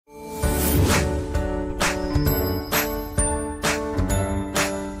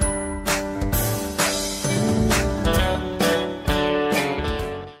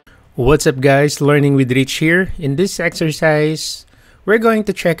What's up guys, Learning with Rich here. In this exercise, we're going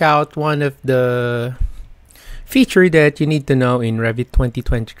to check out one of the feature that you need to know in Revit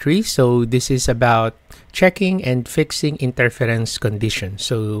 2023. So this is about checking and fixing interference conditions.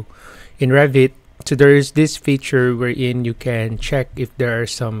 So in Revit, there's this feature wherein you can check if there are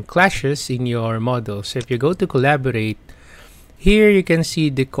some clashes in your model. So if you go to collaborate, here you can see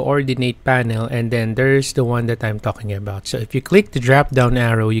the coordinate panel, and then there's the one that I'm talking about. So if you click the drop down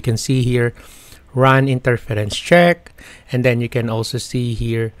arrow, you can see here run interference check, and then you can also see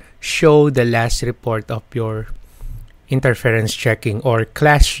here show the last report of your interference checking or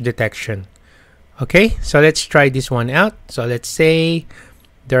clash detection. Okay, so let's try this one out. So let's say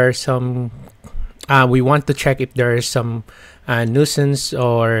there are some we want to check if there is some nuisance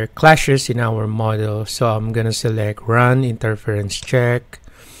or clashes in our model. So I'm gonna select run interference check,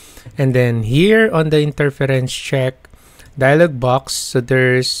 and then here on the interference check dialog box, so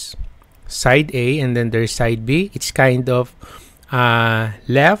there's side A and then there's side B. It's kind of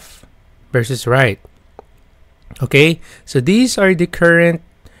left versus right. Okay, so these are the current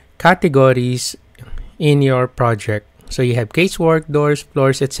categories in your project. So you have casework, doors,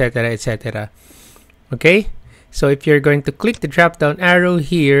 floors, etc., etc. Okay, so if you're going to click the drop down arrow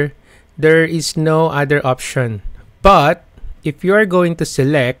here, there is no other option. But if you are going to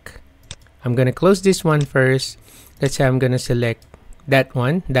select, I'm going to close this one first. Let's say I'm going to select that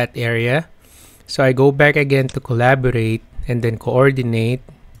one, that area. So I go back again to collaborate and then coordinate,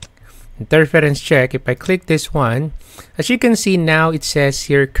 interference check. If I click this one, as you can see now, it says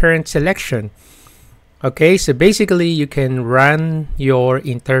here current selection. Okay, so basically you can run your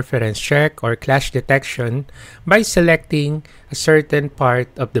interference check or clash detection by selecting a certain part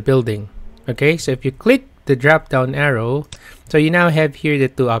of the building. Okay, so if you click the drop down arrow, so you now have here the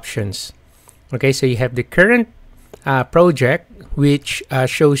two options. Okay, so you have the current project, which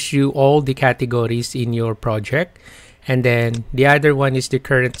shows you all the categories in your project, and then the other one is the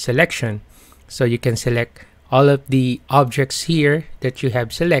current selection. So you can select all of the objects here that you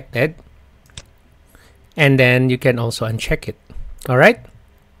have selected, and then you can also uncheck it. All right.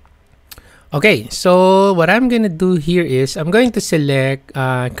 Okay, so what I'm going to do here is I'm going to select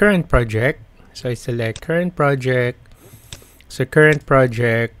current project. So I select current project. So current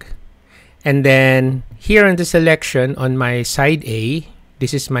project. And then here on the selection on my side A,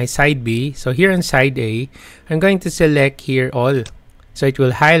 this is my side B. So here on side A, I'm going to select here all. So it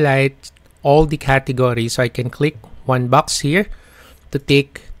will highlight all the categories. So I can click one box here to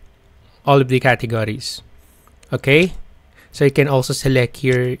tick all of the categories. Okay, so you can also select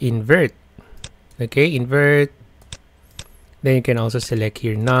here invert. Okay, invert. Then you can also select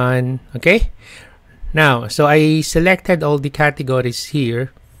here none. Okay, now so I selected all the categories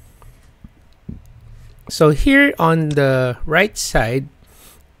here. So here on the right side,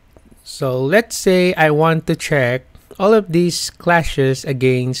 so let's say I want to check all of these clashes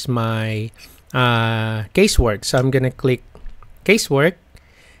against my casework. So I'm gonna click casework.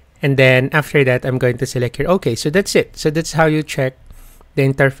 And then after that, I'm going to select here. Okay, so that's it. So that's how you check the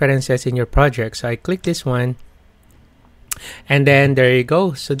interferences in your project. So I click this one. And then there you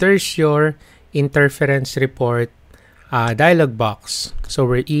go. So there's your interference report dialog box. So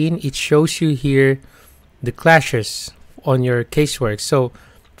we're in. It shows you here the clashes on your casework. So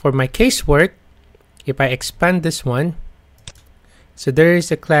for my casework, if I expand this one, so there is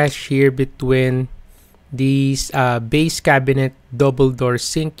a clash here between these base cabinet double door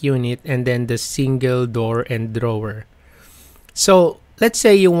sink unit and then the single door and drawer. So let's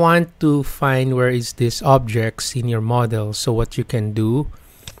say you want to find where is this objects in your model. So what you can do,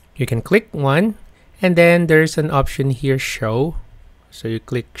 you can click one, and then there's an option here show. So you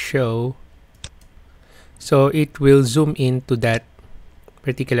click show, so it will zoom into that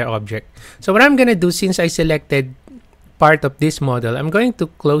particular object. So what I'm gonna do, since I selected part of this model, I'm going to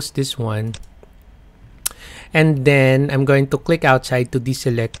close this one. And then I'm going to click outside to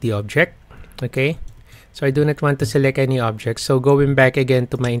deselect the object. Okay, so I do not want to select any object. So going back again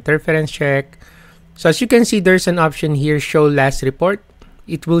to my interference check. So as you can see, there's an option here, show last report.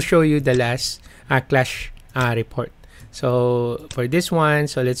 It will show you the last clash report. So for this one,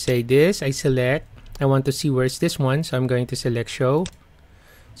 so let's say this, I select, I want to see where's this one. So I'm going to select show.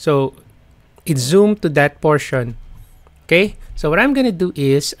 So it zoomed to that portion. Okay, so what I'm going to do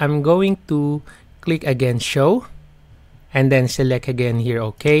is I'm going to click again show, and then select again here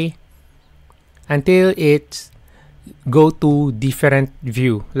okay, until it go to different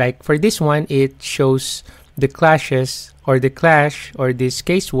view. Like for this one, it shows the clashes or the clash or this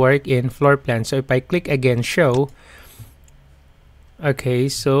casework in floor plan. So if I click again show, okay,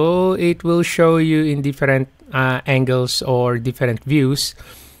 so it will show you in different angles or different views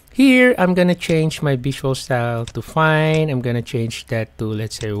Here, I'm gonna change my visual style to fine. I'm gonna change that to,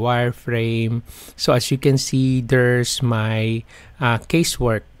 let's say, wireframe. So as you can see, there's my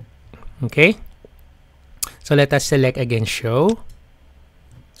casework. Okay. So let us select again show.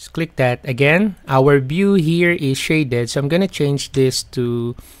 Just click that again. Our view here is shaded. So I'm gonna change this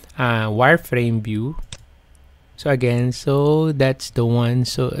to wireframe view. So again, so that's the one.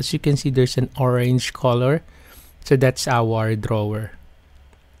 So as you can see, there's an orange color. So that's our drawer.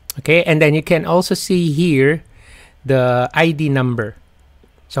 Okay, and then you can also see here the ID number.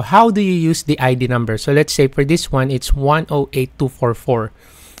 So how do you use the ID number? So let's say for this one, it's 108244.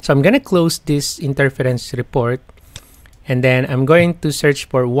 So I'm going to close this interference report, and then I'm going to search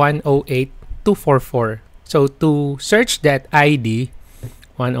for 108244. So to search that ID,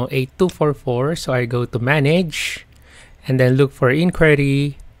 108244, so I go to manage and then look for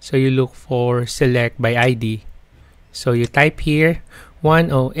inquiry. So you look for select by ID. So you type here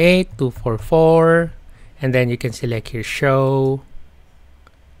 108244, and then you can select here show.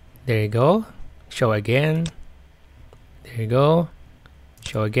 There you go. Show again. There you go.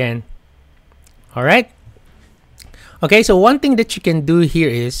 Show again. All right. Okay, so one thing that you can do here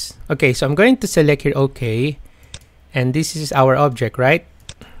is, okay, so I'm going to select here okay, and this is our object, right?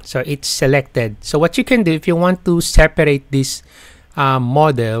 So it's selected. So what you can do if you want to separate this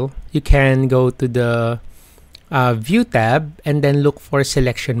model, you can go to the view tab and then look for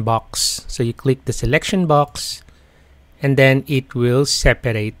selection box. So you click the selection box, and then it will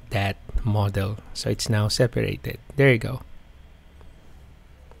separate that model. So it's now separated. There you go.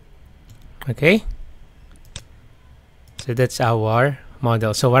 Okay. So that's our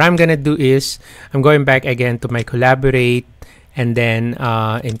model. So what I'm gonna do is I'm going back again to my collaborate, and then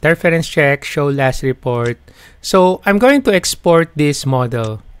interference check, show last report. So I'm going to export this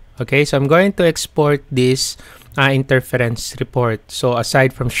model. Okay, so I'm going to export this interference report. So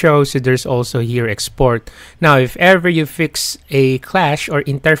aside from show, so there's also here export. Now, if ever you fix a clash or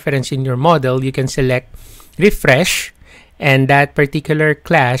interference in your model, you can select refresh, and that particular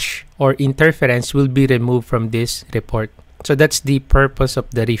clash or interference will be removed from this report. So that's the purpose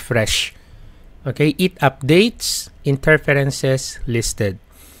of the refresh. Okay, it updates interferences listed.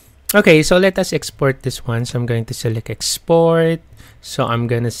 Okay, so let us export this one. So I'm going to select export. So I'm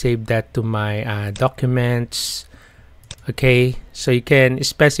going to save that to my documents. Okay, so you can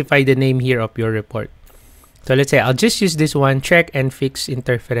specify the name here of your report. So let's say I'll just use this one, check and fix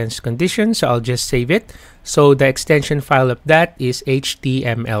interference condition. So I'll just save it. So the extension file of that is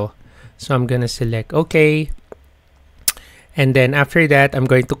HTML. So I'm going to select OK. And then after that, I'm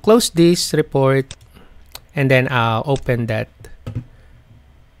going to close this report, and then I'll open that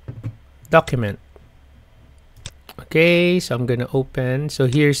document. Okay, so I'm going to open. So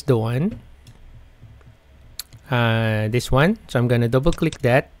here's the one. This one. So I'm going to double click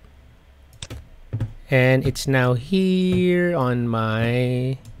that. And it's now here on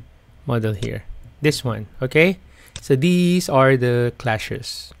my model here. This one, okay? So these are the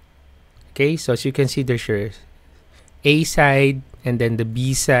clashes. Okay, so as you can see, there's your A side and then the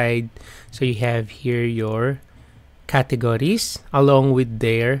B side. So you have here your categories along with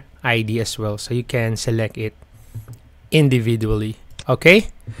their ID as well. So you can select it individually. Okay,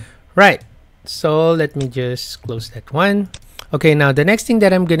 right. So let me just close that one. Okay, now the next thing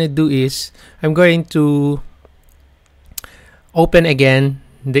that I'm gonna do is I'm going to open again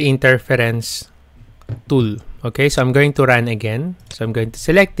the interference tool. Okay, so I'm going to run again. So I'm going to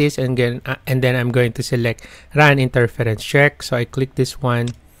select this, and then I'm going to select run interference check. So I click this one.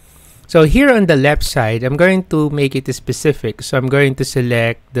 So here on the left side, I'm going to make it specific. So I'm going to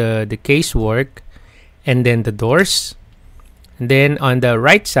select the casework and then the doors. And then on the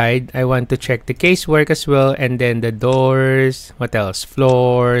right side, I want to check the casework as well, and then the doors, what else?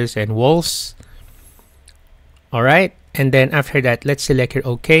 Floors and walls. All right. And then after that, let's select here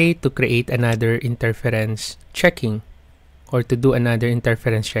OK to create another interference checking, or to do another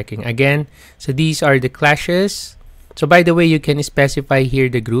interference checking. Again, so these are the clashes. So by the way, you can specify here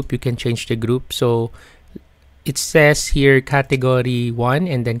the group. You can change the group. So it says here category 1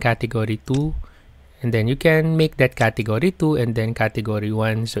 and then category 2. And then you can make that category 2 and then category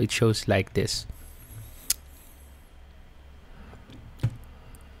 1. So it shows like this.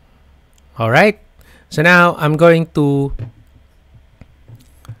 All right. So now I'm going to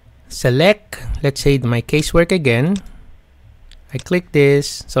select, let's say, my casework again. I click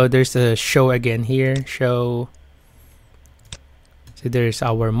this. So there's a show again here. Show. So there's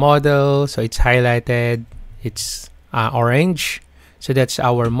our model. So it's highlighted. It's orange. So that's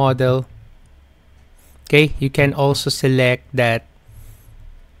our model. Okay. You can also select that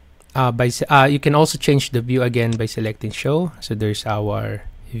you can also change the view again by selecting show. So there's our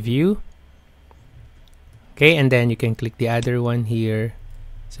view. Okay, and then you can click the other one here.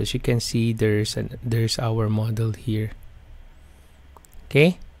 So as you can see, there's our model here.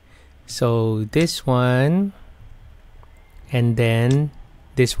 Okay, so this one and then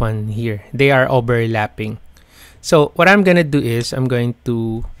this one here, they are overlapping. So what I'm gonna do is I'm going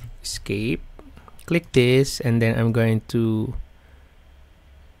to escape, click this, and then I'm going to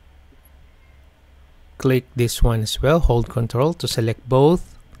click this one as well, hold Control to select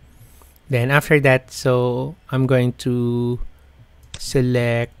both. Then after that, so I'm going to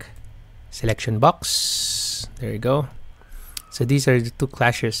select selection box. There you go. So these are the two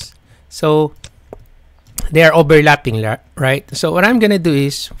clashes. So they are overlapping, right? So what I'm gonna do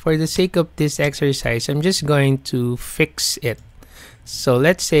is, for the sake of this exercise, I'm just going to fix it. So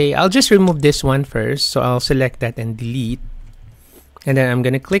let's say I'll just remove this one first. So I'll select that and delete. And then I'm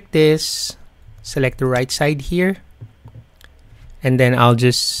gonna click this, select the right side here, and then I'll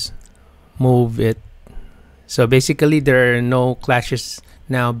just move it. So basically there are no clashes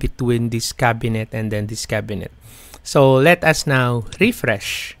now between this cabinet and then this cabinet. So let us now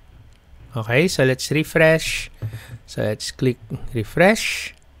refresh. Okay, so let's refresh. So let's click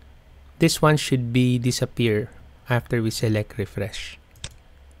refresh. This one should be disappear after we select refresh.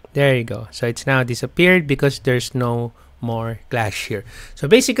 There you go. So it's now disappeared because there's no more clash here. So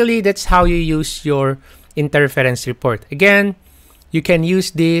basically that's how you use your interference report. Again, you can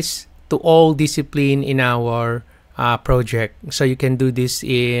use this to all discipline in our project. So you can do this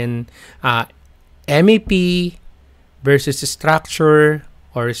in MEP versus structure,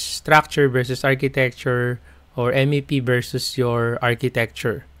 or structure versus architecture, or MEP versus your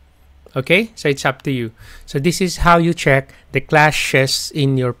architecture. Okay, so it's up to you. So this is how you check the clashes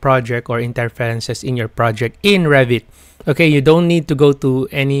in your project or interferences in your project in Revit. Okay, you don't need to go to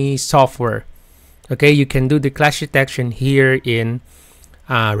any software. Okay, you can do the clash detection here in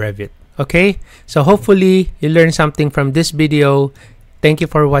Revit. Okay, so hopefully you learned something from this video. Thank you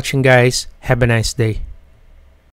for watching, guys. Have a nice day.